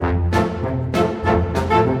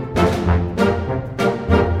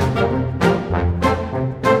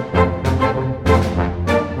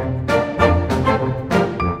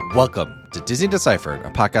Welcome to Disney Deciphered,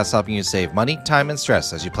 a podcast helping you save money, time, and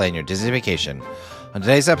stress as you plan your Disney vacation. On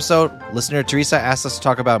today's episode, listener Teresa asked us to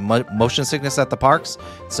talk about motion sickness at the parks,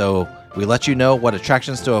 so we let you know what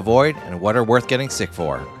attractions to avoid and what are worth getting sick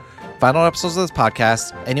for. Final episodes of this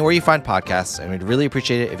podcast, anywhere you find podcasts, and we'd really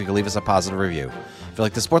appreciate it if you could leave us a positive review. If you'd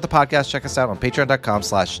like to support the podcast, check us out on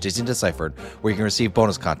patreon.com/DisneyDeciphered, where you can receive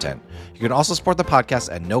bonus content. You can also support the podcast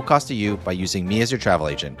at no cost to you by using me as your travel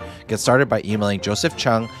agent. Get started by emailing Joseph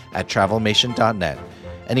Chung at travelmation.net.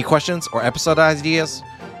 Any questions or episode ideas?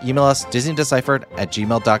 Email us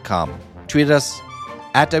DisneyDeciphered@gmail.com. Tweet us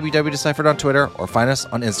at WWDeciphered on Twitter or find us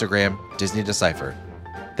on Instagram, Disney Deciphered.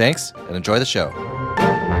 Thanks and enjoy the show.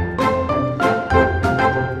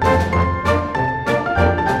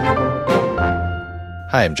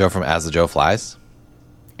 Hi, I'm Joe from As the Joe Flies.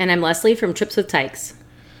 And I'm Leslie from Trips with Tykes.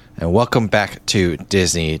 And welcome back to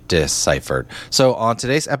Disney Deciphered. So on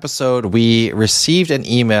today's episode, we received an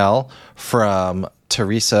email from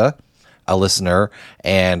Teresa, a listener,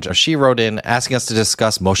 and she wrote in asking us to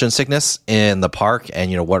discuss motion sickness in the park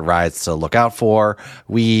and, what rides to look out for.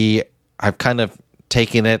 We have kind of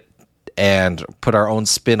taken it and put our own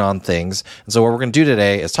spin on things. And so what we're going to do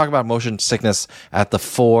today is talk about motion sickness at the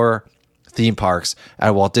 4 theme parks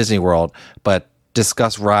at Walt Disney World, but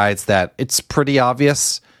discuss rides that it's pretty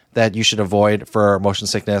obvious that you should avoid for motion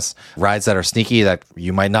sickness, rides that are sneaky that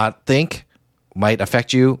you might not think might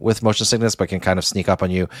affect you with motion sickness but can kind of sneak up on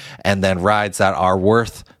you, and then rides that are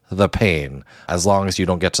worth the pain as long as you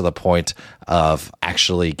don't get to the point of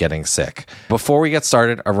actually getting sick. Before we get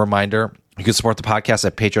started, a reminder: you can support the podcast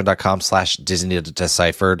at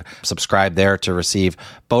patreon.com/DisneyDeciphered. Subscribe there to receive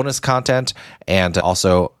bonus content, and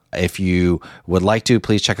also if you would like to,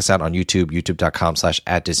 please check us out on YouTube,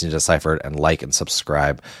 youtube.com/@DisneyDeciphered, and like and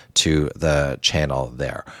subscribe to the channel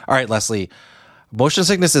there. All right, Leslie, motion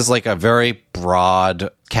sickness is like a very broad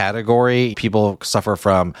category. People suffer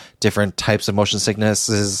from different types of motion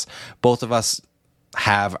sicknesses. Both of us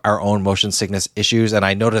have our own motion sickness issues, and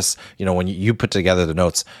I noticed, when you put together the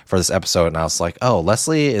notes for this episode, and I was like, oh,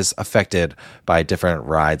 Leslie is affected by different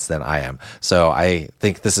rides than I am. So I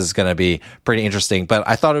think this is going to be pretty interesting, but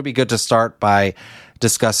I thought it would be good to start by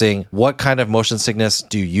discussing what kind of motion sickness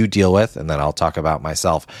do you deal with, and then I'll talk about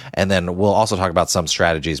myself, and then we'll also talk about some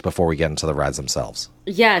strategies before we get into the rides themselves.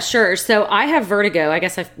 Yeah, sure. So I have vertigo. I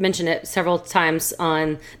guess I've mentioned it several times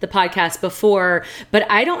on the podcast before, but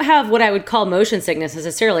I don't have what I would call motion sickness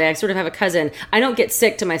necessarily. I sort of have a cousin. I don't get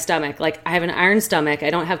sick to my stomach. Like, I have an iron stomach. I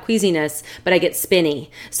don't have queasiness, but I get spinny.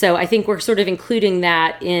 So I think we're sort of including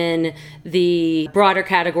that in the broader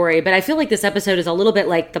category. But I feel like this episode is a little bit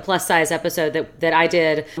like the plus size episode that I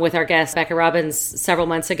did with our guest, Becca Robbins, several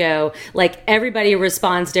months ago. Like, everybody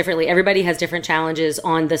responds differently. Everybody has different challenges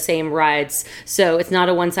on the same rides. So it's not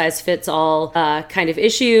a one-size-fits-all kind of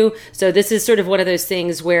issue. So this is sort of one of those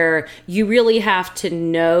things where you really have to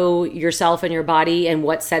know yourself and your body and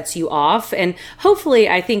what sets you off. And hopefully,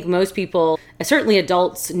 I think most people, certainly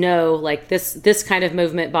adults, know, like, this kind of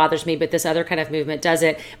movement bothers me, but this other kind of movement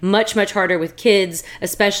doesn't. Much, much harder with kids,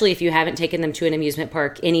 especially if you haven't taken them to an amusement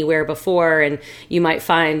park anywhere before, and you might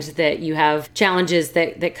find that you have challenges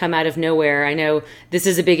that come out of nowhere. I know this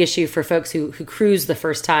is a big issue for folks who cruise the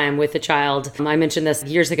first time with a child. I mentioned this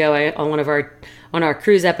years ago on our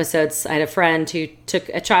cruise episodes. I had a friend who took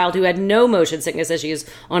a child who had no motion sickness issues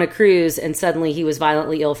on a cruise, and suddenly he was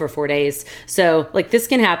violently ill for 4 days. So, like, this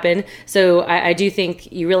can happen. So I do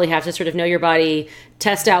think you really have to sort of know your body,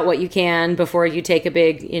 test out what you can before you take a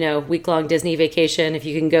big, week-long Disney vacation. If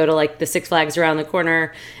you can go to, like, the Six Flags around the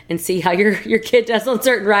corner and see how your kid does on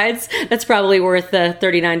certain rides, that's probably worth the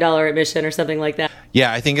 $39 admission or something like that.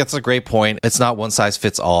 Yeah, I think that's a great point. It's not one size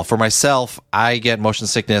fits all. For myself, I get motion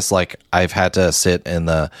sickness. Like, I've had to sit in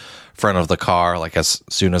the front of the car, like, as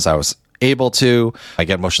soon as I was able to. I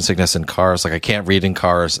get motion sickness in cars. Like, I can't read in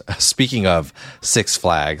cars. Speaking of Six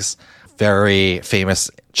Flags, very famous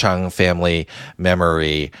Chung family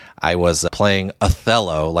memory. I was playing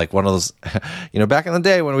Othello, like one of those, back in the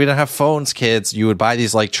day when we didn't have phones, kids, you would buy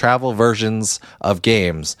these, like, travel versions of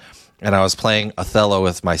games. And I was playing Othello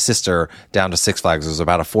with my sister down to Six Flags. It was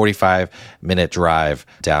about a 45-minute drive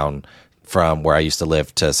down from where I used to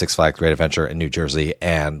live to Six Flags Great Adventure in New Jersey,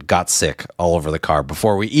 and got sick all over the car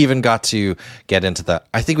before we even got to get into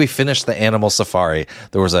I think we finished the animal safari.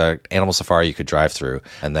 There was a animal safari you could drive through,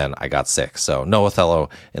 and then I got sick. So no Othello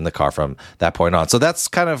in the car from that point on. So that's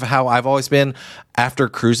kind of how I've always been. After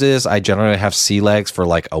cruises, I generally have sea legs for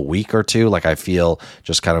like a week or two. Like, I feel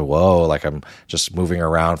just kind of, whoa, like I'm just moving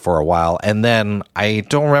around for a while. And then I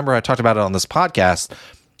don't remember, I talked about it on this podcast,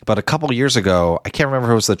 but a couple years ago, I can't remember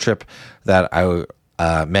if it was the trip that I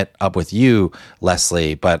met up with you,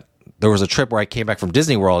 Leslie, but there was a trip where I came back from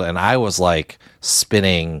Disney World and I was like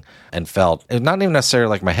spinning and felt, not even necessarily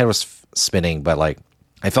like my head was spinning, but like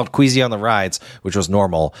I felt queasy on the rides, which was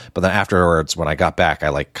normal. But then afterwards, when I got back, I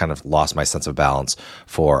like kind of lost my sense of balance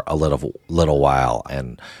for a little while.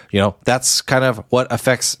 And, that's kind of what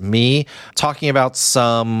affects me. Talking about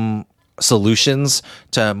some solutions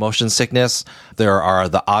to motion sickness, there are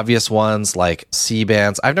the obvious ones like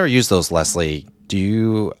Sea-Bands. I've never used those, Leslie. Do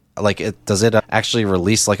you like it? Does it actually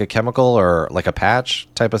release like a chemical or like a patch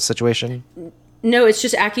type of situation? No, it's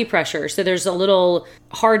just acupressure. So there's a little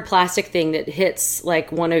hard plastic thing that hits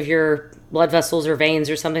like one of your blood vessels or veins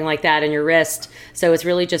or something like that in your wrist. So it's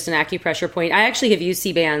really just an acupressure point. I actually have used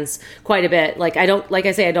Sea-Bands quite a bit. Like I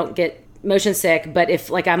don't get motion sick, but if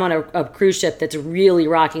like I'm on a cruise ship that's really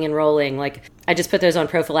rocking and rolling, like I just put those on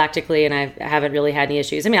prophylactically and I haven't really had any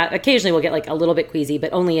issues. I mean, occasionally we'll get like a little bit queasy,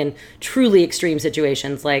 but only in truly extreme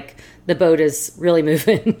situations, like the boat is really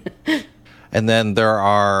moving. And then there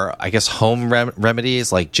are, I guess, home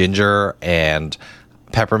remedies like ginger and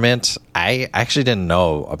peppermint. I actually didn't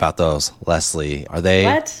know about those, Leslie. Are they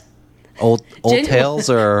what? old tales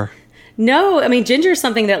or? No, I mean ginger is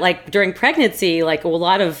something that like during pregnancy, like a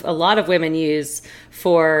lot of women use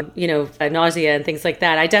for nausea and things like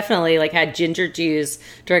that. I definitely like had ginger juice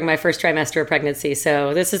during my first trimester of pregnancy.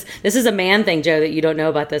 So this is a man thing, Joe, that you don't know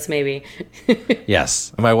about this maybe.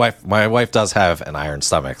 Yes, my wife does have an iron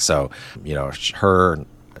stomach, so her.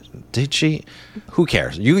 Did she? Who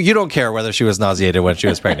cares? You don't care whether she was nauseated when she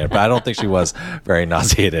was pregnant, but I don't think she was very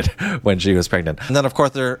nauseated when she was pregnant. And then, of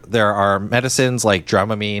course, there are medicines like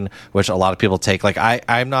Dramamine, which a lot of people take. Like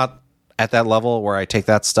I'm not at that level where I take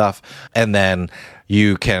that stuff. And then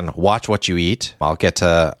you can watch what you eat. I'll get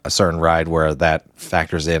to a certain ride where that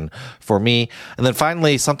factors in for me. And then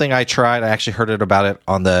finally, something I tried, I actually heard about it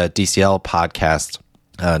on the DCL podcast.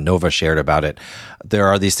 Nova shared about it. There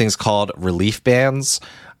are these things called relief bands.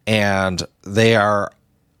 And they are,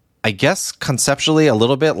 I guess, conceptually a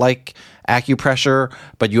little bit like acupressure,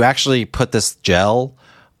 but you actually put this gel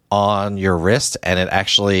on your wrist and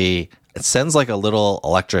it sends like a little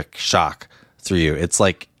electric shock through you. It's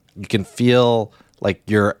like you can feel like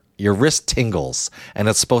your wrist tingles and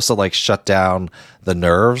it's supposed to like shut down the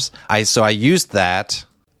nerves. So I used that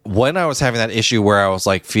when I was having that issue where I was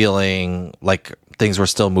like feeling like things were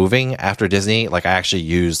still moving after Disney. Like I actually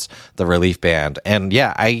used the relief band, and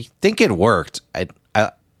yeah, I think it worked.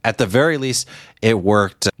 At the very least, it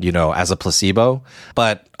worked, as a placebo.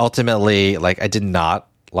 But ultimately, like I did not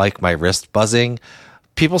like my wrist buzzing.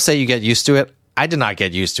 People say you get used to it. I did not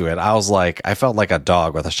get used to it. I felt like a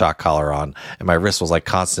dog with a shock collar on, and my wrist was like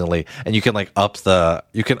constantly. And you can like up the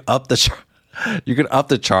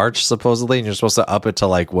charge supposedly, and you're supposed to up it to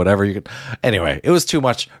like whatever you can. Anyway, it was too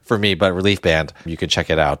much for me, but relief band, you can check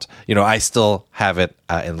it out. I still have it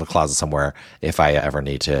in the closet somewhere if I ever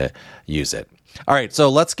need to use it. All right, so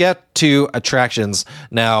let's get to attractions.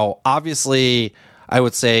 Now, obviously, I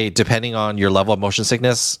would say depending on your level of motion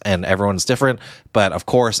sickness, and everyone's different, but of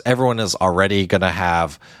course, everyone is already going to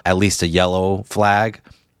have at least a yellow flag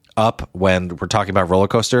up when we're talking about roller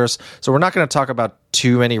coasters. So we're not going to talk about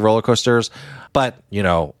too many roller coasters, but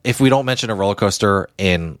if we don't mention a roller coaster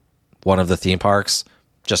in one of the theme parks,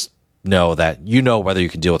 just know that whether you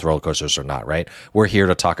can deal with roller coasters or not, right? We're here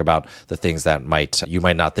to talk about the things that you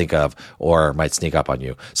might not think of or might sneak up on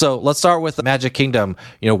you. So let's start with the Magic Kingdom.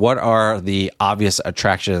 What are the obvious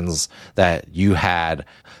attractions that you had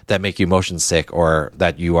that make you motion sick or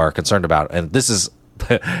that you are concerned about? And this is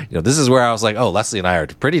this is where I was like, oh, Leslie and I are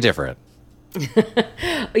pretty different.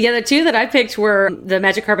 Yeah, the two that I picked were the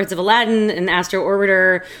Magic Carpets of Aladdin and Astro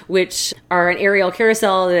Orbiter, which are an aerial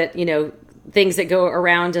carousel that, things that go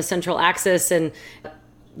around a central axis. And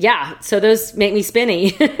yeah, so those make me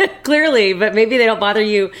spinny, clearly, but maybe they don't bother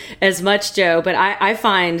you as much, Joe. But I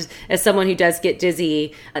find, as someone who does get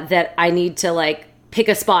dizzy, that I need to like pick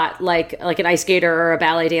a spot like an ice skater or a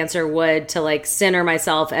ballet dancer would to like center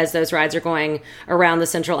myself as those rides are going around the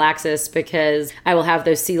central axis, because I will have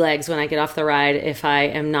those sea legs when I get off the ride if I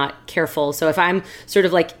am not careful. So if I'm sort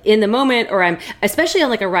of like in the moment, or I'm especially on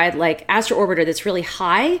like a ride like Astro Orbiter that's really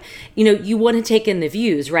high, you want to take in the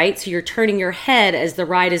views, right? So you're turning your head as the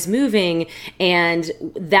ride is moving, and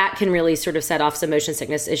that can really sort of set off some motion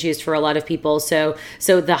sickness issues for a lot of people. So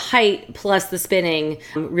the height plus the spinning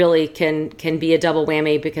really can be a double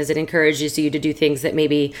whammy, because it encourages you to do things that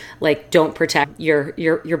maybe like don't protect your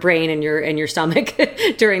brain and your stomach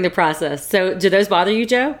during the process. So do those bother you,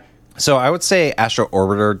 Joe? So I would say Astro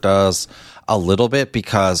Orbiter does a little bit,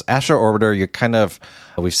 because Astro Orbiter,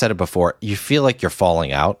 we've said it before, you feel like you're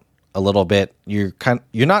falling out a little bit. It's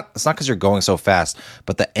not because you're going so fast,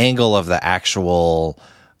 but the angle of the actual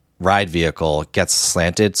ride vehicle gets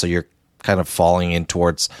slanted, so you're kind of falling in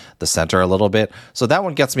towards the center a little bit. So that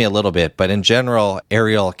one gets me a little bit, but in general,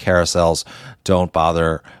 aerial carousels don't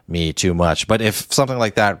bother me too much. But if something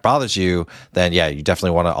like that bothers you, then yeah, you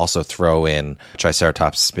definitely want to also throw in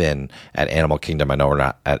Triceratops Spin at Animal Kingdom. I know we're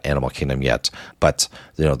not at Animal Kingdom yet, but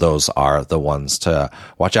those are the ones to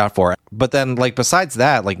watch out for. But then besides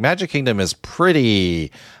that, Magic Kingdom is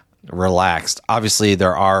pretty relaxed. Obviously,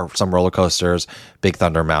 there are some roller coasters, Big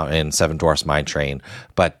Thunder Mountain, Seven Dwarfs Mine Train,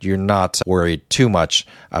 but you're not worried too much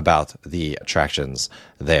about the attractions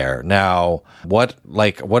there. Now, what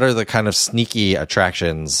are the kind of sneaky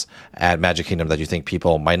attractions at Magic Kingdom that you think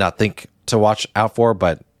people might not think to watch out for,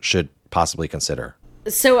 but should possibly consider?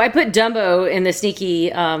 So I put Dumbo in the sneaky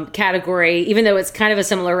category, even though it's kind of a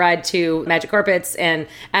similar ride to Magic Carpets and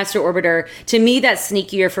Astro Orbiter. To me, that's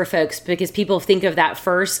sneakier for folks because people think of that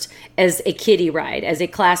first as a kiddie ride, as a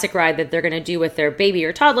classic ride that they're going to do with their baby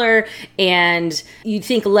or toddler. And you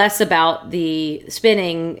think less about the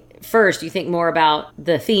spinning first. You think more about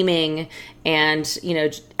the theming. And,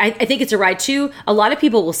 I think it's a ride too. A lot of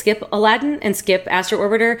people will skip Aladdin and skip Astro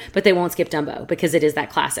Orbiter, but they won't skip Dumbo because it is that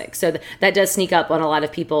classic. So that does sneak up on a lot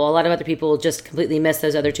of people. A lot of other people will just completely miss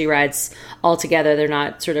those other two rides altogether. They're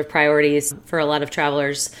not sort of priorities for a lot of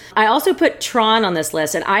travelers. I also put Tron on this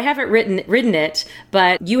list, and I haven't ridden it,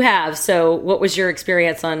 but you have. So what was your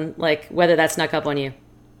experience on whether that snuck up on you?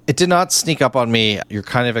 It did not sneak up on me. You're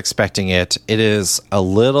kind of expecting it. It is a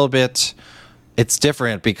little bit, it's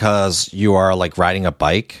different because you are riding a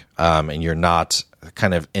bike and you're not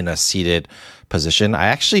kind of in a seated position. I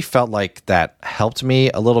actually felt like that helped me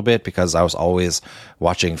a little bit because I was always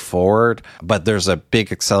watching forward, but there's a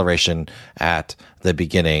big acceleration at the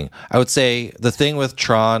beginning. I would say the thing with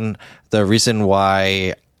Tron, the reason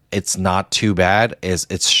why it's not too bad is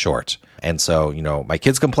it's short. And so, my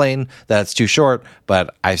kids complain that it's too short,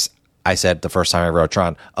 but I said the first time I rode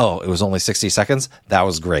Tron, it was only 60 seconds. That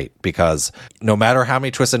was great because no matter how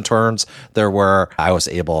many twists and turns there were, I was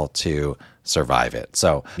able to survive it.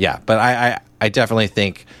 So, yeah, but I definitely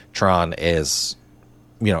think Tron is,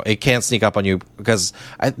 it can sneak up on you because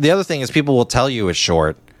the other thing is people will tell you it's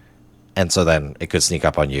short. And so then it could sneak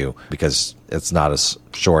up on you because it's not as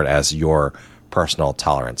short as your personal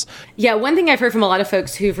tolerance. Yeah, one thing I've heard from a lot of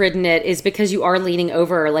folks who've ridden it is because you are leaning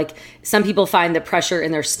over, some people find the pressure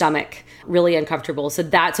in their stomach really uncomfortable. So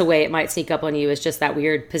that's a way it might sneak up on you, is just that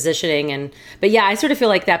weird positioning. But yeah, I sort of feel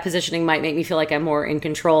like that positioning might make me feel like I'm more in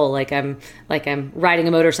control, like I'm riding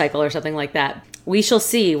a motorcycle or something like that. We shall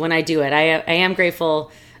see when I do it. I am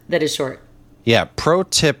grateful that it's short. Yeah,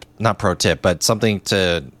 not pro tip, but something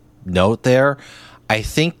to note there. I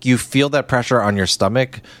think you feel that pressure on your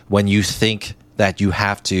stomach when you think that you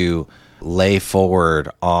have to lay forward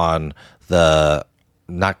on the,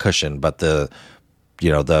 not cushion, but the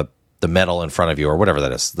metal in front of you or whatever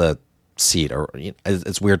that is, the seat, or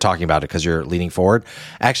it's weird talking about it because you're leaning forward.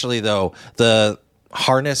 Actually, though, the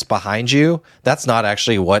harness behind you, that's not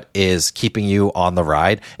actually what is keeping you on the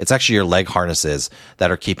ride. It's actually your leg harnesses that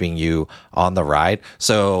are keeping you on the ride.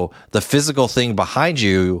 So the physical thing behind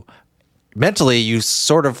you, mentally, you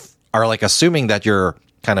sort of are assuming that you're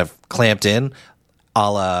kind of clamped in a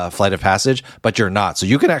la Flight of Passage, but you're not. So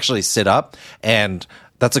you can actually sit up, and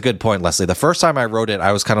that's a good point, Leslie. The first time I rode it,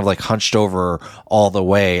 I was kind of hunched over all the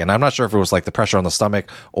way, and I'm not sure if it was the pressure on the stomach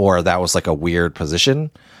or that was a weird position.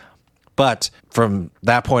 But from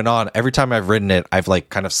that point on, every time I've ridden it, I've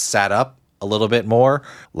kind of sat up a little bit more,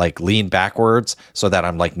 leaned backwards so that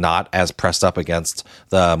I'm not as pressed up against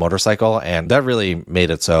the motorcycle. And that really made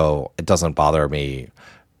it so it doesn't bother me.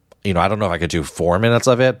 I don't know if I could do 4 minutes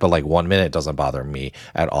of it, but 1 minute doesn't bother me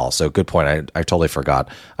at all. So good point. I totally forgot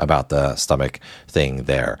about the stomach thing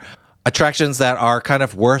there. Attractions that are kind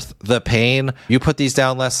of worth the pain. You put these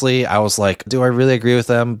down, Leslie. I was like, do I really agree with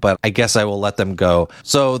them? But I guess I will let them go.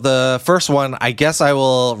 So the first one, I guess I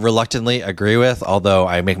will reluctantly agree with, although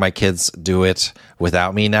I make my kids do it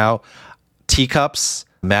without me now. Teacups,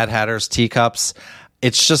 Mad Hatter's Teacups.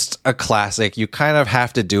 It's just a classic. You kind of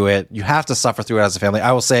have to do it. You have to suffer through it as a family.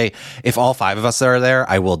 I will say, if all 5 of us are there,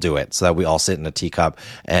 I will do it so that we all sit in a teacup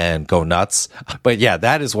and go nuts. But yeah,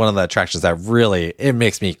 that is one of the attractions that really, it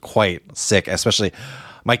makes me quite sick. Especially,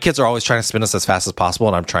 my kids are always trying to spin us as fast as possible,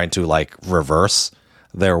 and I'm trying to reverse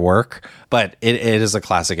their work. But it is a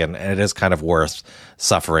classic, and it is kind of worth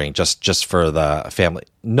suffering just for the family.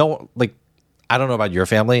 No, I don't know about your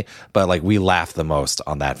family, but we laugh the most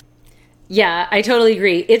on that. Yeah, I totally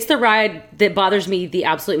agree. It's the ride that bothers me the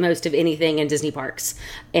absolute most of anything in Disney parks.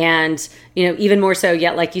 And, even more so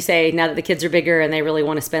yet, like you say, now that the kids are bigger and they really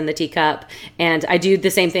want to spend the teacup. And I do the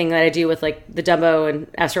same thing that I do with like the Dumbo and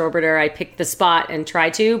Astro Orbiter. I pick the spot and try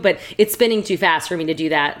to, but it's spinning too fast for me to do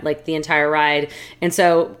that, like the entire ride. And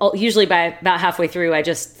so usually by about halfway through, I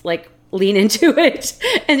just like lean into it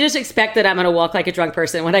and just expect that I'm going to walk like a drunk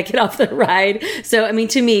person when I get off the ride. So, I mean,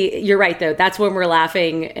 to me, you're right, though. That's when we're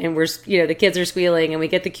laughing and the kids are squealing and we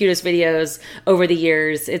get the cutest videos over the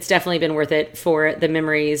years. It's definitely been worth it for the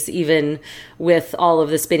memories, even with all of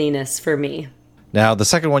the spinniness for me. Now, the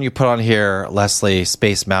second one you put on here, Leslie,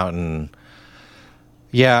 Space Mountain.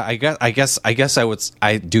 Yeah, I guess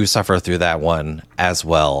I do suffer through that one as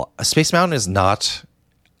well. Space Mountain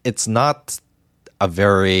it's not a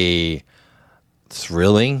very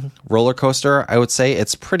thrilling roller coaster, I would say.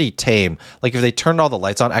 It's pretty tame. Like if they turned all the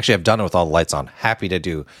lights on, actually I've done it with all the lights on. Happy to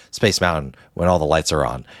do Space Mountain when all the lights are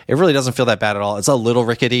on. It really doesn't feel that bad at all. It's a little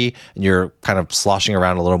rickety and you're kind of sloshing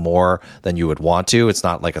around a little more than you would want to. It's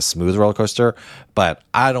not like a smooth roller coaster, but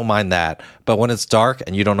I don't mind that. But when it's dark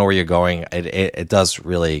and you don't know where you're going, it does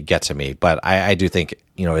really get to me. But I do think,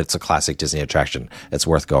 it's a classic Disney attraction. It's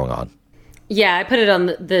worth going on. Yeah, I put it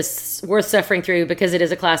on this worth suffering through because it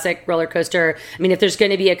is a classic roller coaster. I mean, if there's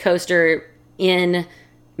going to be a coaster in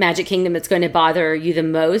Magic Kingdom that's going to bother you the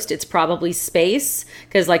most, it's probably Space,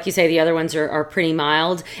 because like you say, the other ones are pretty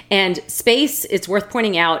mild. And Space, it's worth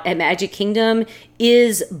pointing out, at Magic Kingdom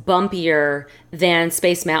is bumpier than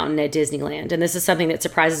Space Mountain at Disneyland. And this is something that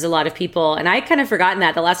surprises a lot of people. And I kind of forgotten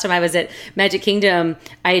that. The last time I was at Magic Kingdom,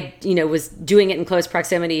 I was doing it in close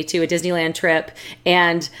proximity to a Disneyland trip.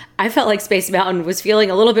 And I felt like Space Mountain was feeling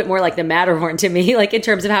a little bit more like the Matterhorn to me, like in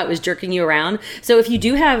terms of how it was jerking you around. So if you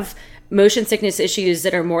do have motion sickness issues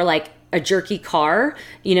that are more like a jerky car,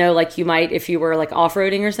 like you might if you were like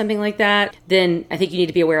off-roading or something like that, then I think you need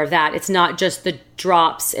to be aware of that. It's not just the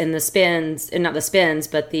drops and the spins, and not the spins,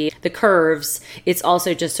 but the curves. It's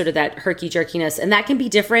also just sort of that herky-jerkiness. And that can be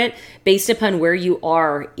different based upon where you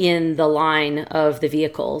are in the line of the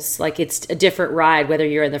vehicles. Like it's a different ride, whether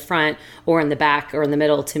you're in the front or in the back or in the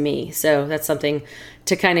middle to me. So that's something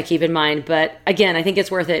to kind of keep in mind. But again, I think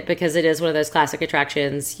it's worth it because it is one of those classic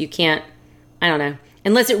attractions. You can't, I don't know,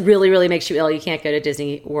 unless it really, really makes you ill, you can't go to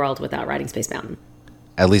Disney World without riding Space Mountain.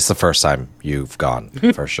 At least the first time you've gone,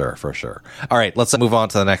 for sure, for sure. All right, let's move on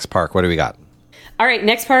to the next park. What do we got? All right,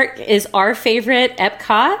 next park is our favorite,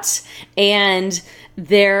 Epcot. And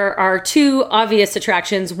there are two obvious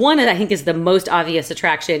attractions. One, I think, is the most obvious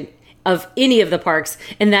attraction of any of the parks,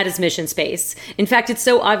 and that is Mission Space. In fact, it's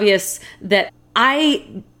so obvious that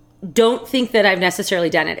I don't think that I've necessarily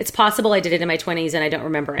done it. It's possible I did it in my 20s and I don't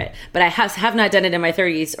remember it, but I have not done it in my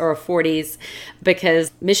 30s or 40s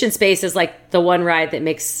because Mission Space is like the one ride that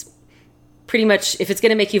makes pretty much, if it's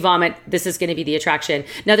going to make you vomit, this is going to be the attraction.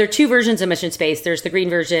 Now, there are two versions of Mission Space. There's the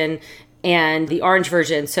green version and the orange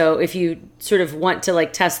version. So if you sort of want to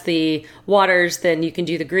like test the waters, then you can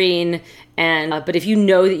do the green. And but if you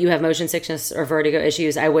know that you have motion sickness or vertigo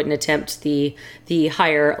issues, I wouldn't attempt the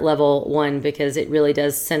higher level one because it really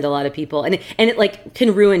does send a lot of people, and it like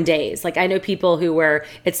can ruin days. Like I know people where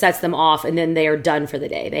it sets them off and then they are done for the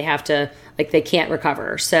day. They have to, like, they can't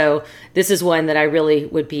recover. So this is one that I really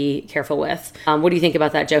would be careful with. What do you think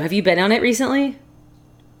about that, Joe? Have you been on it recently?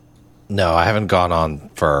 No, I haven't gone on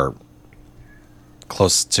for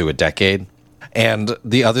close to a decade. And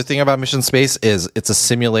the other thing about Mission Space is it's a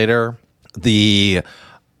simulator. The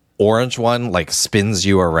orange one like spins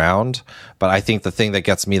you around, but I think the thing that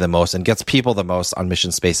gets me the most and gets people the most on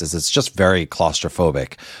Mission Space is it's just very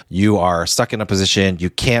claustrophobic. You are stuck in a position, you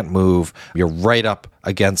can't move, you're right up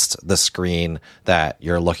against the screen that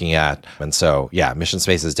you're looking at. And so, yeah, Mission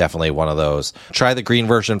Space is definitely one of those. Try the green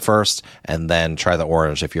version first and then try the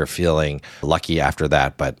orange if you're feeling lucky after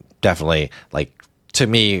that. But definitely, like, to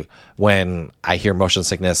me, when I hear motion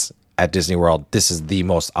sickness at Disney World, this is the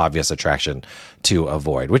most obvious attraction to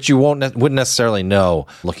avoid, which you wouldn't necessarily know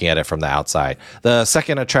looking at it from the outside. The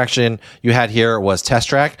second attraction you had here was Test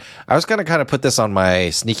Track. I was going to kind of put this on my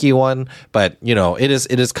sneaky one, but it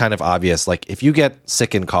is kind of obvious. Like if you get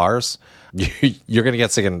sick in cars, you're going to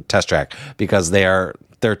get sick in Test Track because they're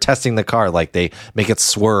testing the car. Like they make it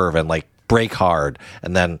swerve and like brake hard,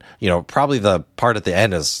 and then probably the part at the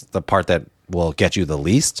end is the part that will get you the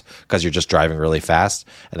least because you're just driving really fast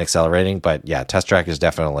and accelerating. But yeah, Test Track is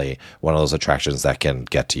definitely one of those attractions that can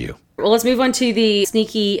get to you. Well, let's move on to the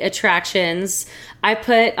sneaky attractions. I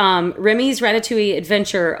put Remy's Ratatouille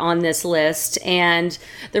Adventure on this list. And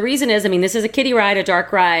the reason is, this is a kiddie ride, a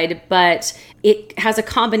dark ride, but it has a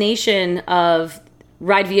combination of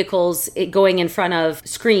ride vehicles going in front of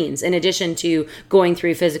screens in addition to going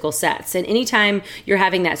through physical sets. And anytime you're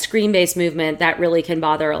having that screen-based movement, that really can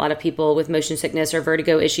bother a lot of people with motion sickness or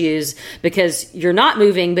vertigo issues, because you're not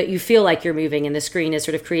moving, but you feel like you're moving, and the screen is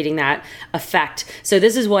sort of creating that effect. So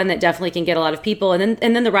this is one that definitely can get a lot of people. And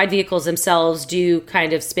then the ride vehicles themselves do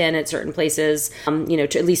kind of spin at certain places,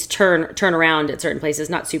 to at least turn around at certain places,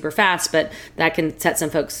 not super fast, but that can set some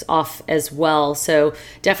folks off as well. So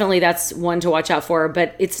definitely that's one to watch out for.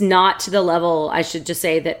 But it's not to the level, I should just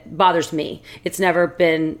say, that bothers me. It's never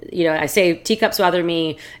been, I say teacups bother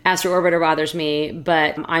me, Astro Orbiter bothers me,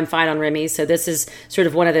 but I'm fine on Remy. So this is sort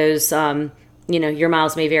of one of those, your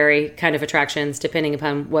miles may vary kind of attractions depending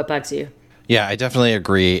upon what bugs you. Yeah, I definitely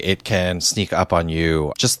agree. It can sneak up on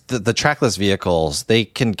you. Just the trackless vehicles, they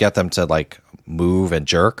can get them to like move and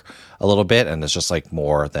jerk a little bit, and it's just like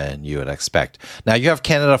more than you would expect. Now you have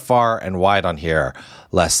Canada Far and Wide on here,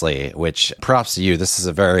 Leslie, which props to you. This is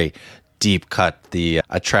a very deep cut, the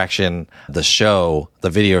attraction, the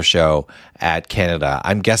video show at Canada.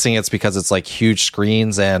 I'm guessing it's because it's like huge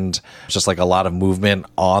screens and just like a lot of movement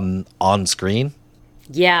on screen.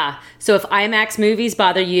 Yeah. So if IMAX movies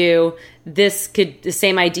bother you, the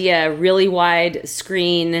same idea, really wide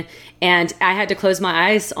screen. And I had to close my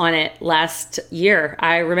eyes on it last year.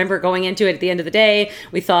 I remember going into it at the end of the day.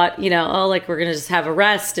 We thought, we're going to just have a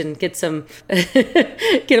rest and get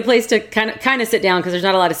get a place to kind of sit down, because there's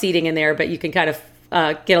not a lot of seating in there, but you can kind of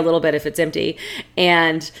get a little bit if it's empty.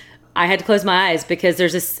 And I had to close my eyes because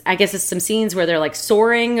there's it's some scenes where they're like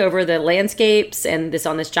soaring over the landscapes and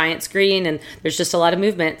on this giant screen, and there's just a lot of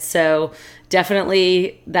movement. So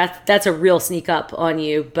definitely that's a real sneak up on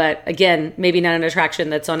you. But again, maybe not an attraction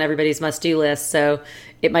that's on everybody's must-do list. So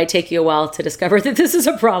it might take you a while to discover that this is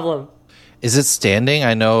a problem. Is it standing?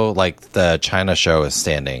 I know like the China show is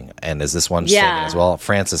standing, and is this one standing as well?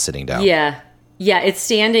 France is sitting down. Yeah, it's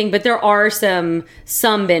standing, but there are some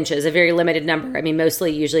benches, a very limited number. I mean,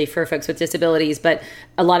 mostly usually for folks with disabilities, but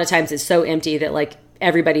a lot of times it's so empty that like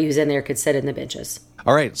everybody who's in there could sit in the benches.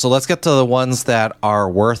 All right, so let's get to the ones that are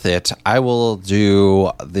worth it. I will do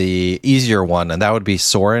the easier one, and that would be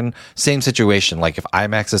Soarin'. Same situation, like if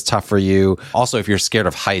IMAX is tough for you. Also, if you're scared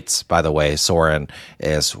of heights, by the way, Soarin'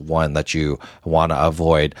 is one that you want to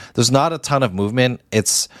avoid. There's not a ton of movement.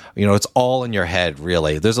 It's all in your head,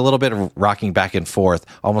 really. There's a little bit of rocking back and forth,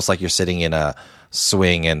 almost like you're sitting in a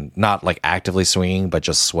swing, and not like actively swinging, but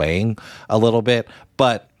just swaying a little bit.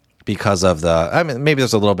 But because of maybe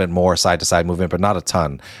there's a little bit more side-to-side movement, but not a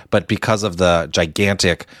ton. But because of the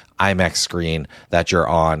gigantic IMAX screen that you're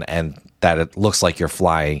on and that it looks like you're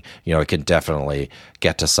flying, it can definitely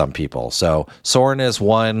get to some people. So Soarin' is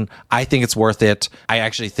one. I think it's worth it. I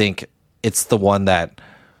actually think it's the one that,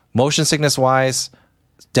 motion sickness-wise,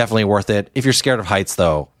 definitely worth it. If you're scared of heights,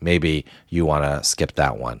 though, maybe you want to skip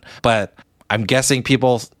that one. But I'm guessing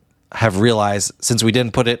people have realized, since we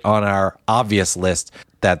didn't put it on our obvious list,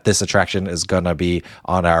 that this attraction is going to be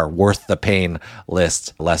on our worth the pain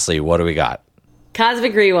list. Leslie, what do we got?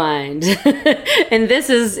 Cosmic Rewind. And this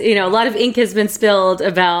is, a lot of ink has been spilled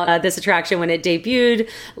about this attraction when it debuted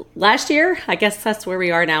last year. I guess that's where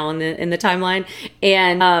we are now in the timeline.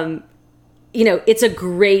 And, it's a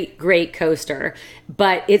great, great coaster,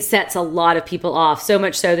 but it sets a lot of people off. So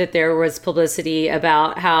much so that there was publicity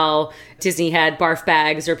about how Disney had barf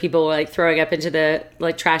bags, or people were like throwing up into the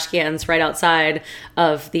like trash cans right outside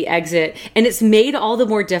of the exit. And it's made all the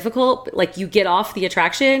more difficult. Like you get off the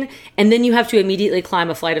attraction and then you have to immediately climb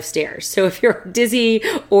a flight of stairs. So if you're dizzy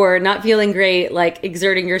or not feeling great, like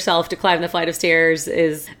exerting yourself to climb the flight of stairs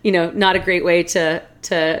is, not a great way to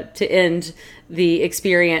end the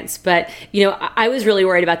experience. But, I was really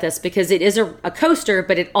worried about this because it is a coaster,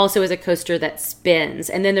 but it also is a coaster that spins.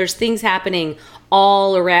 And then there's things happening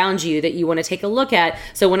all around you that you want to take a look at.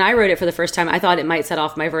 So when I rode it for the first time, I thought it might set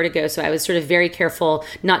off my vertigo. So I was sort of very careful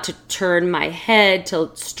not to turn my head,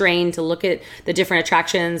 to strain to look at the different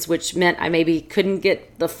attractions, which meant I maybe couldn't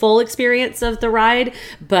get the full experience of the ride.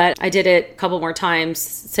 But I did it a couple more times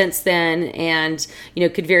since then, and,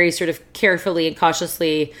 could very sort of carefully and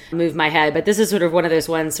cautiously move my head. But this is sort of one of those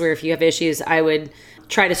ones where if you have issues, I would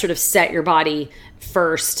try to sort of set your body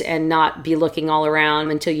first and not be looking all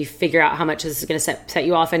around until you figure out how much this is going to set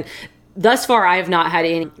you off. And thus far, I have not had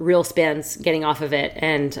any real spins getting off of it,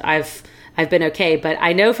 and I've been okay. But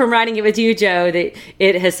I know from riding it with you, Joe, that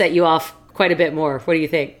it has set you off quite a bit more. What do you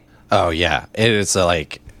think? Oh yeah, it is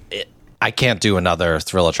I can't do another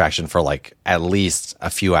thrill attraction for like at least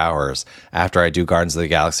a few hours after I do Guardians of the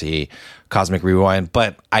Galaxy Cosmic Rewind,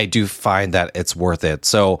 but I do find that it's worth it.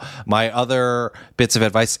 So my other bits of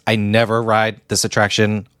advice, I never ride this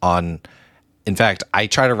attraction on In fact, I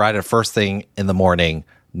try to ride it first thing in the morning,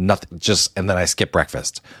 nothing, just, and then I skip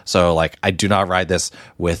breakfast. So like, I do not ride this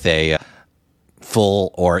with a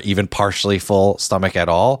full or even partially full stomach at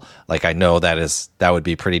all. Like, I know that would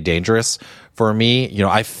be pretty dangerous for me. You know,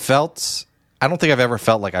 I don't think I've ever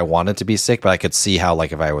felt like I wanted to be sick, but I could see how,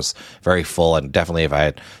 like, if I was very full, and definitely if I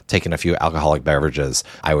had taken a few alcoholic beverages,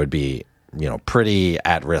 I would be, you know, pretty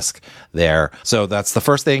at risk there. So that's the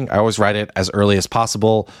first thing. I always ride it as early as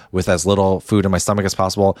possible with as little food in my stomach as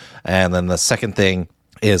possible. And then the second thing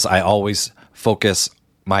is I always focus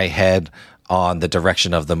my head on the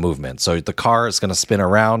direction of the movement. So the car is going to spin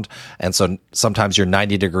around. And so sometimes you're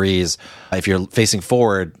 90 degrees. If you're facing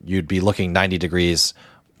forward, you'd be looking 90 degrees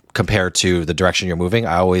compared to the direction you're moving.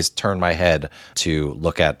 I always turn my head to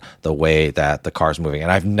look at the way that the car's moving.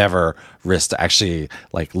 And I've never risked actually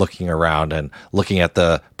like looking around and looking at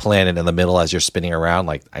the planet in the middle as you're spinning around.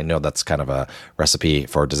 Like, I know that's kind of a recipe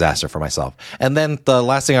for disaster for myself. And then the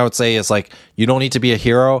last thing I would say is, like, you don't need to be a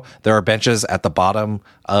hero. There are benches at the bottom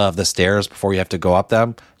of the stairs before you have to go up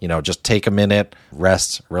them. You know, just take a minute,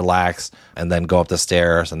 rest, relax, and then go up the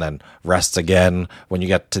stairs, and then rest again when you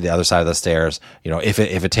get to the other side of the stairs. You know, if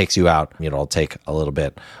it takes you out, you know, it'll take a little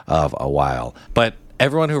bit of a while. But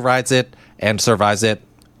everyone who rides it and survives it,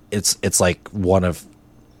 it's like one of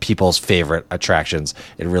people's favorite attractions.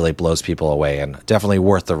 It really blows people away, and definitely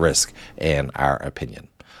worth the risk in our opinion.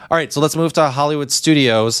 All right, so let's move to Hollywood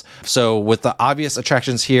Studios. So with the obvious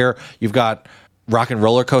attractions here, you've got Rock and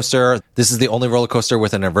Roller Coaster. This is the only roller coaster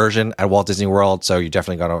with an inversion at Walt Disney World, so you're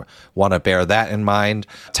definitely going to want to bear that in mind.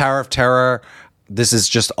 Tower of Terror, this is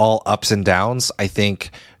just all ups and downs. I think,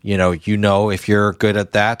 you know if you're good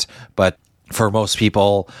at that, but for most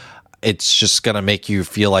people, it's just going to make you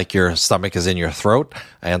feel like your stomach is in your throat.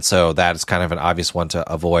 And so that is kind of an obvious one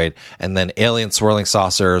to avoid. And then Alien Swirling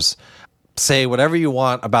Saucers, say whatever you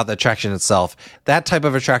want about the attraction itself. That type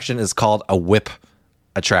of attraction is called a whip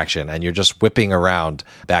attraction, and you're just whipping around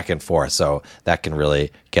back and forth. So that can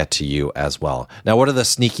really get to you as well. Now, what are the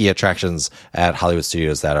sneaky attractions at Hollywood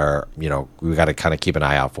Studios that are, we got to kind of keep an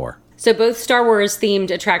eye out for? So both Star Wars themed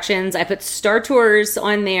attractions, I put Star Tours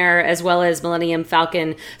on there, as well as Millennium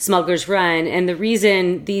Falcon Smuggler's Run. And the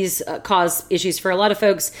reason these cause issues for a lot of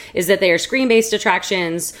folks is that they are screen-based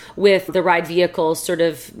attractions with the ride vehicles sort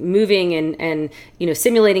of moving and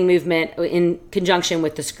simulating movement in conjunction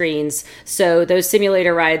with the screens. So those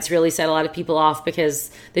simulator rides really set a lot of people off because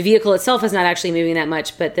the vehicle itself is not actually moving that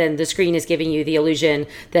much, but then the screen is giving you the illusion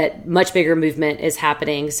that much bigger movement is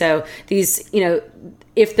happening. So these,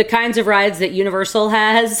 if the kinds of rides that Universal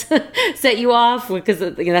has set you off, because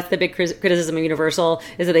that's the big criticism of Universal,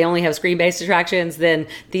 is that they only have screen-based attractions, then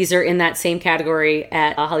these are in that same category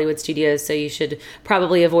at Hollywood Studios, so you should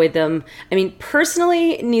probably avoid them. I mean,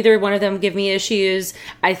 personally, neither one of them give me issues.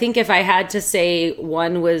 I think if I had to say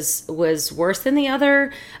one was worse than the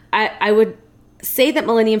other, I would say that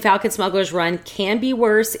Millennium Falcon Smuggler's Run can be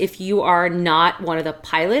worse if you are not one of the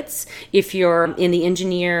pilots, if you're in the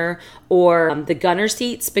engineer or the gunner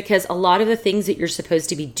seats, because a lot of the things that you're supposed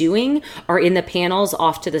to be doing are in the panels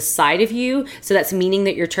off to the side of you. So that's meaning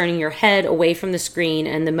that you're turning your head away from the screen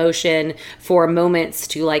and the motion for moments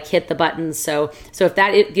to hit the buttons. So if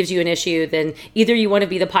that gives you an issue, then either you want to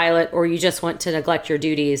be the pilot or you just want to neglect your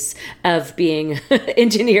duties of being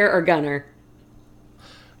engineer or gunner.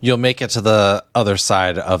 You'll make it to the other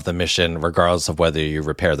side of the mission regardless of whether you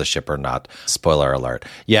repair the ship or not. Spoiler alert.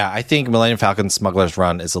 Yeah, I think Millennium Falcon Smuggler's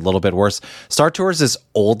Run is a little bit worse. Star Tours is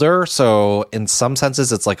older, so in some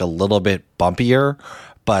senses it's a little bit bumpier,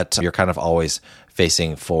 but you're kind of always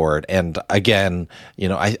facing forward. And again,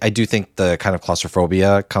 I do think the kind of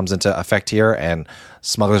claustrophobia comes into effect here, and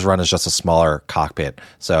Smuggler's Run is just a smaller cockpit,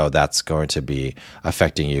 so that's going to be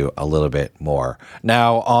affecting you a little bit more.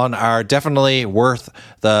 Now, on our definitely worth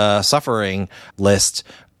the suffering list,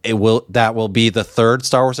 that will be the third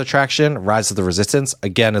Star Wars attraction, Rise of the Resistance.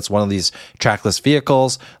 Again, it's one of these trackless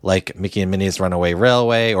vehicles like Mickey and Minnie's Runaway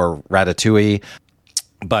Railway or Ratatouille.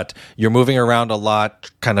 But you're moving around a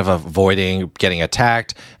lot, kind of avoiding getting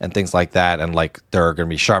attacked and things like that. And there are going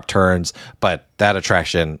to be sharp turns, but that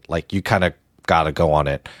attraction, you kind of got to go on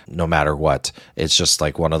it no matter what. It's just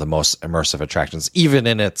one of the most immersive attractions, even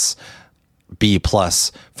in its B+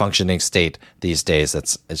 functioning state these days.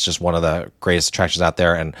 It's just one of the greatest attractions out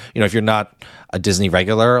there. And if you're not a Disney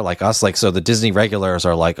regular like us, so the Disney regulars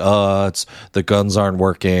are it's the guns aren't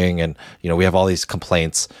working, and we have all these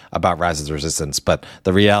complaints about Rise of the Resistance. But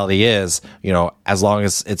the reality is, as long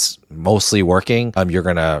as it's mostly working, you're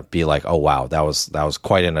gonna be oh wow, that was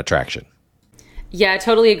quite an attraction. Yeah, I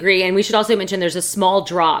totally agree. And we should also mention there's a small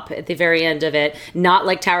drop at the very end of it, not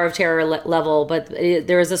like Tower of Terror level, but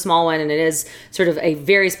there is a small one, and it is sort of a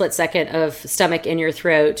very split second of stomach in your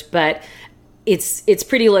throat. But it's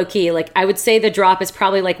pretty low key. Like, I would say the drop is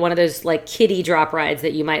probably like one of those like kiddie drop rides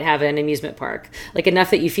that you might have in an amusement park, like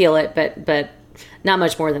enough that you feel it, but not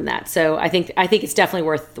much more than that. So I think it's definitely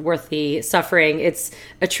worth the suffering. It's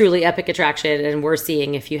a truly epic attraction, and worth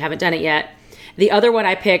seeing if you haven't done it yet. The other one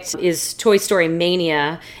I picked is Toy Story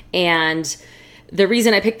Mania, and the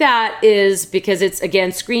reason I picked that is because it's,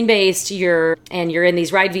 again, screen-based. You're in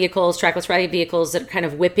these ride vehicles, trackless ride vehicles that are kind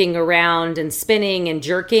of whipping around and spinning and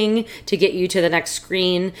jerking to get you to the next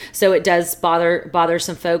screen. So it does bother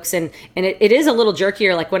some folks, and it is a little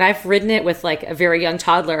jerkier. Like, when I've ridden it with like a very young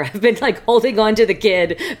toddler, I've been like holding on to the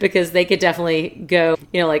kid because they could definitely go,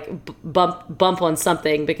 like bump on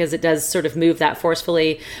something, because it does sort of move that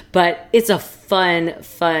forcefully. But it's a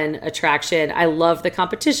fun attraction. I love the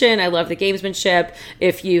competition. I love the gamesmanship.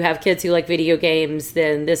 If you have kids who like video games,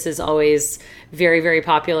 then this is always very, very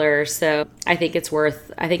popular. So I think it's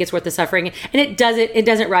worth the suffering. And it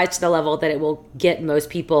doesn't rise to the level that it will get most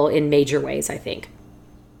people in major ways, I think.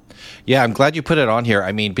 Yeah, I'm glad you put it on here.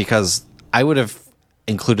 I mean, because I would have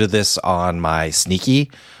included this on my sneaky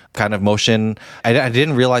kind of motion. I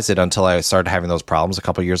didn't realize it until I started having those problems a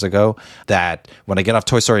couple of years ago, that when I get off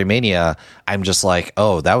Toy Story Mania, I'm just like,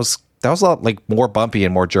 oh, that was a lot like more bumpy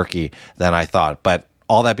and more jerky than I thought. But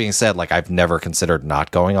all that being said, like, I've never considered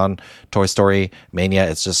not going on Toy Story Mania.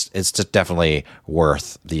 It's just definitely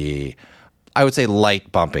worth the, I would say,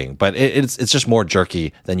 light bumping, but it's just more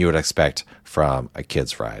jerky than you would expect from a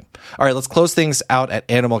kid's ride. All right, let's close things out at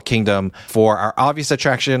Animal Kingdom. For our obvious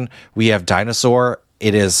attraction, we have Dinosaur.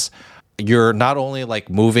 You're not only like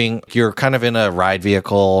moving, you're kind of in a ride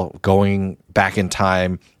vehicle going back in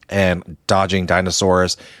time and dodging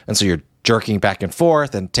dinosaurs. And so you're jerking back and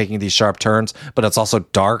forth and taking these sharp turns, but it's also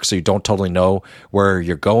dark, so you don't totally know where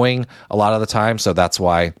you're going a lot of the time. So that's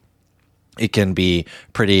why it can be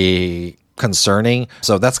pretty concerning.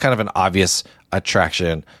 So that's kind of an obvious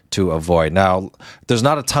attraction to avoid. Now, there's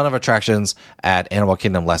not a ton of attractions at Animal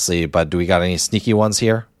Kingdom, Leslie, but do we got any sneaky ones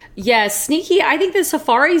here? Yes, sneaky. I think the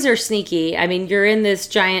safaris are sneaky. I mean, you're in this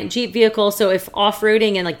giant Jeep vehicle, so if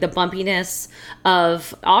off-roading and like the bumpiness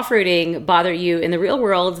of off-roading bother you in the real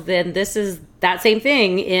world, then this is that same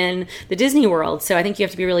thing in the Disney world. So I think you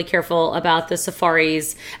have to be really careful about the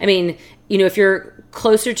safaris. I mean, if you're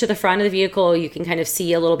closer to the front of the vehicle, you can kind of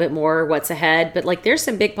see a little bit more what's ahead, but like there's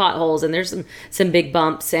some big potholes and there's some big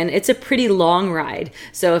bumps, and it's a pretty long ride.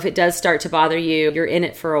 So if it does start to bother you, you're in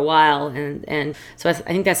it for a while. And so I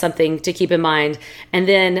think that's something to keep in mind. And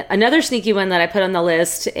then another sneaky one that I put on the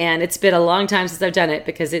list, and it's been a long time since I've done it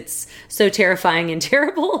because it's so terrifying and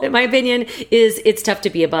terrible, in my opinion, is It's Tough to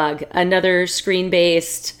Be a Bug. Another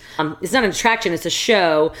screen-based, it's not an attraction, it's a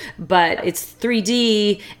show, but it's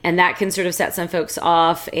 3D, and that can sort of set some folks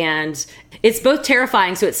off. And it's both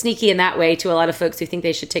terrifying, so it's sneaky in that way to a lot of folks who think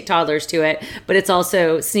they should take toddlers to it, but it's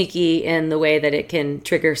also sneaky in the way that it can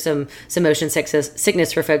trigger some motion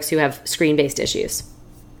sickness for folks who have screen-based issues.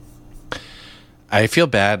 I feel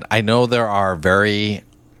bad. I know there are very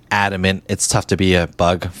adamant It's Tough to Be a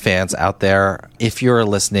Bug fans out there. If you're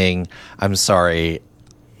listening, I'm sorry.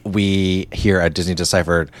 We here at Disney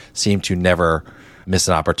Deciphered seem to never miss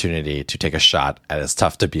an opportunity to take a shot at It's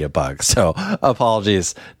Tough to Be a Bug. So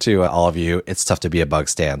apologies to all of you It's Tough to Be a Bug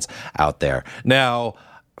stands out there. Now,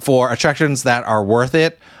 for attractions that are worth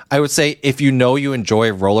it, I would say if you know you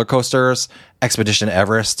enjoy roller coasters, Expedition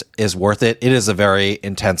Everest is worth it. It is a very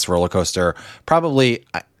intense roller coaster. Probably,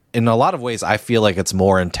 in a lot of ways, I feel like it's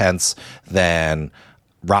more intense than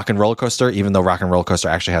Rock and Roller Coaster, even though Rock and Roller Coaster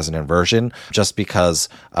actually has an inversion, just because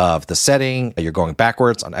of the setting. You're going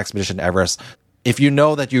backwards on Expedition Everest. If you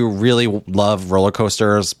know that you really love roller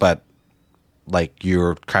coasters, but like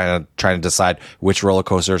you're kind of trying to decide which roller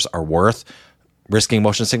coasters are worth risking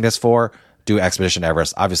motion sickness for, do Expedition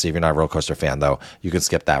Everest. Obviously, if you're not a roller coaster fan, though, you can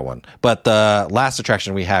skip that one. But the last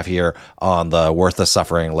attraction we have here on the worth the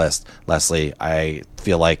suffering list, Leslie, I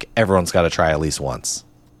feel like everyone's got to try at least once.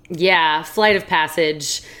 Yeah, Flight of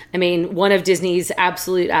Passage. I mean, one of Disney's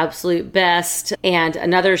absolute best. And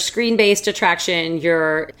another screen-based attraction.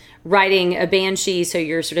 You're riding a Banshee, so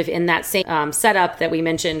you're sort of in that same setup that we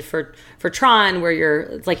mentioned for Tron, where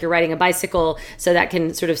you're riding a bicycle, so that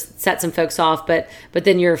can sort of set some folks off. But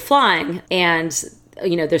then you're flying, and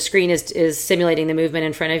the screen is simulating the movement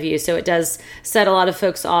in front of you, so it does set a lot of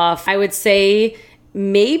folks off. I would say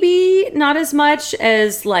maybe not as much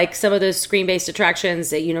as like some of those screen-based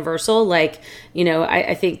attractions at Universal. Like,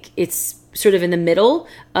 I think it's sort of in the middle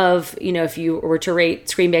of, if you were to rate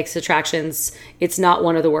screen-based attractions, it's not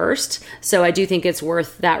one of the worst. So I do think it's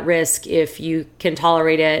worth that risk if you can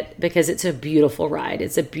tolerate it, because it's a beautiful ride.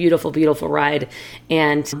 It's a beautiful, beautiful ride,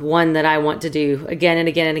 and one that I want to do again and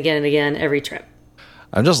again and again and again every trip.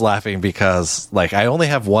 I'm just laughing because I only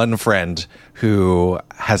have one friend who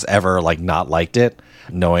has ever not liked it,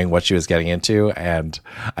 knowing what she was getting into. And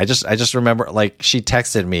I just remember she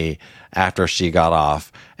texted me after she got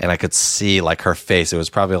off, and I could see her face. It was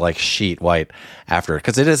probably sheet white after,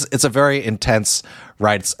 because it's a very intense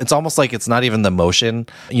ride. It's almost it's not even the motion.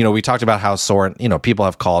 We talked about how Soarin', people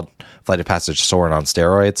have called Flight of Passage Soarin' on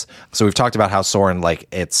steroids. So we've talked about how Soarin',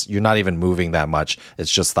 you're not even moving that much.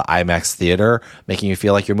 It's just the IMAX theater making you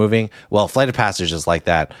feel like you're moving. Well, Flight of Passage is like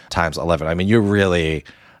that times 11. I mean,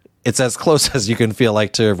 it's as close as you can feel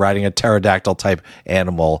to riding a pterodactyl type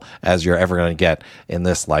animal as you're ever going to get in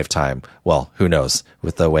this lifetime. Well, who knows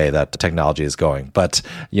with the way that technology is going, but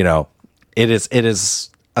it is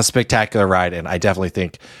a spectacular ride, and I definitely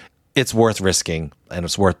think it's worth risking, and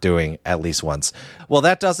it's worth doing at least once. Well,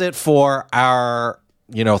 that does it for our,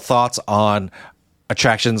 thoughts on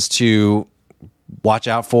attractions to watch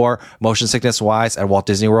out for motion sickness wise at Walt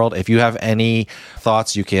Disney World. If you have any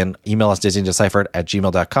thoughts, you can email us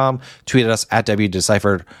DisneyDeciphered@gmail.com, tweet at us at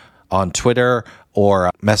WDeciphered on Twitter, or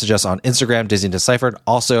message us on Instagram, Disney Deciphered.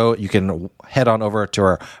 Also, you can head on over to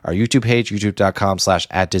our YouTube page,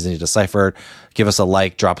 youtube.com/@DisneyDeciphered. Give us a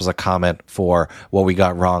like, drop us a comment for what we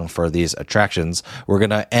got wrong for these attractions. We're going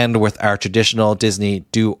to end with our traditional Disney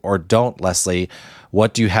do or don't. Leslie,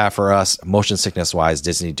 what do you have for us motion sickness wise,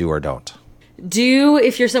 Disney do or don't?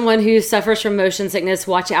 If you're someone who suffers from motion sickness,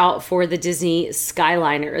 watch out for the Disney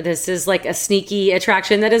Skyliner. This is a sneaky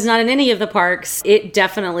attraction that is not in any of the parks. It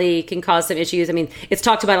definitely can cause some issues. I mean, it's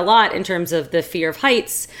talked about a lot in terms of the fear of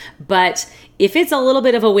heights, but if it's a little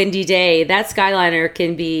bit of a windy day, that Skyliner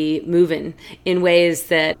can be moving in ways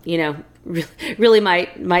that, really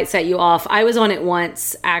might set you off. I was on it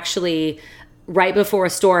once, actually, right before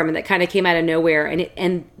a storm, and that kind of came out of nowhere,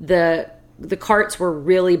 and the carts were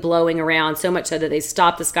really blowing around, so much so that they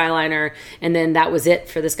stopped the Skyliner, and then that was it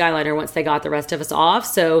for the Skyliner once they got the rest of us off.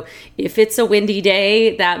 So if it's a windy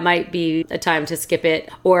day, that might be a time to skip it.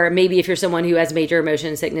 Or maybe if you're someone who has major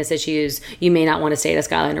motion sickness issues, you may not want to stay at a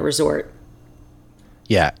Skyliner resort.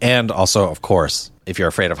 Yeah, and also, of course, if you're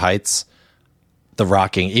afraid of heights, the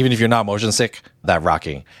rocking, even if you're not motion sick, that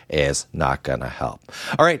rocking is not gonna help.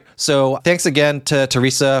 All right, so thanks again to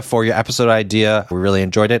Teresa for your episode idea. We really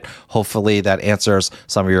enjoyed it. Hopefully that answers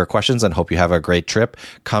some of your questions, and hope you have a great trip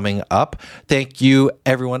coming up. Thank you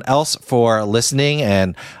everyone else for listening,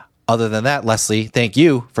 and other than that, Leslie, thank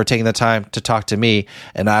you for taking the time to talk to me,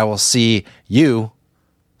 and I will see you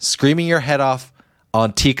screaming your head off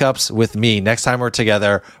on teacups with me next time we're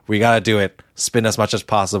together. We gotta do it. Spin as much as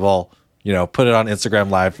possible. Put it on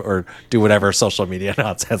Instagram Live or do whatever social media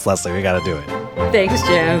nonsense, Leslie. We got to do it. Thanks,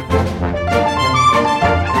 Joe.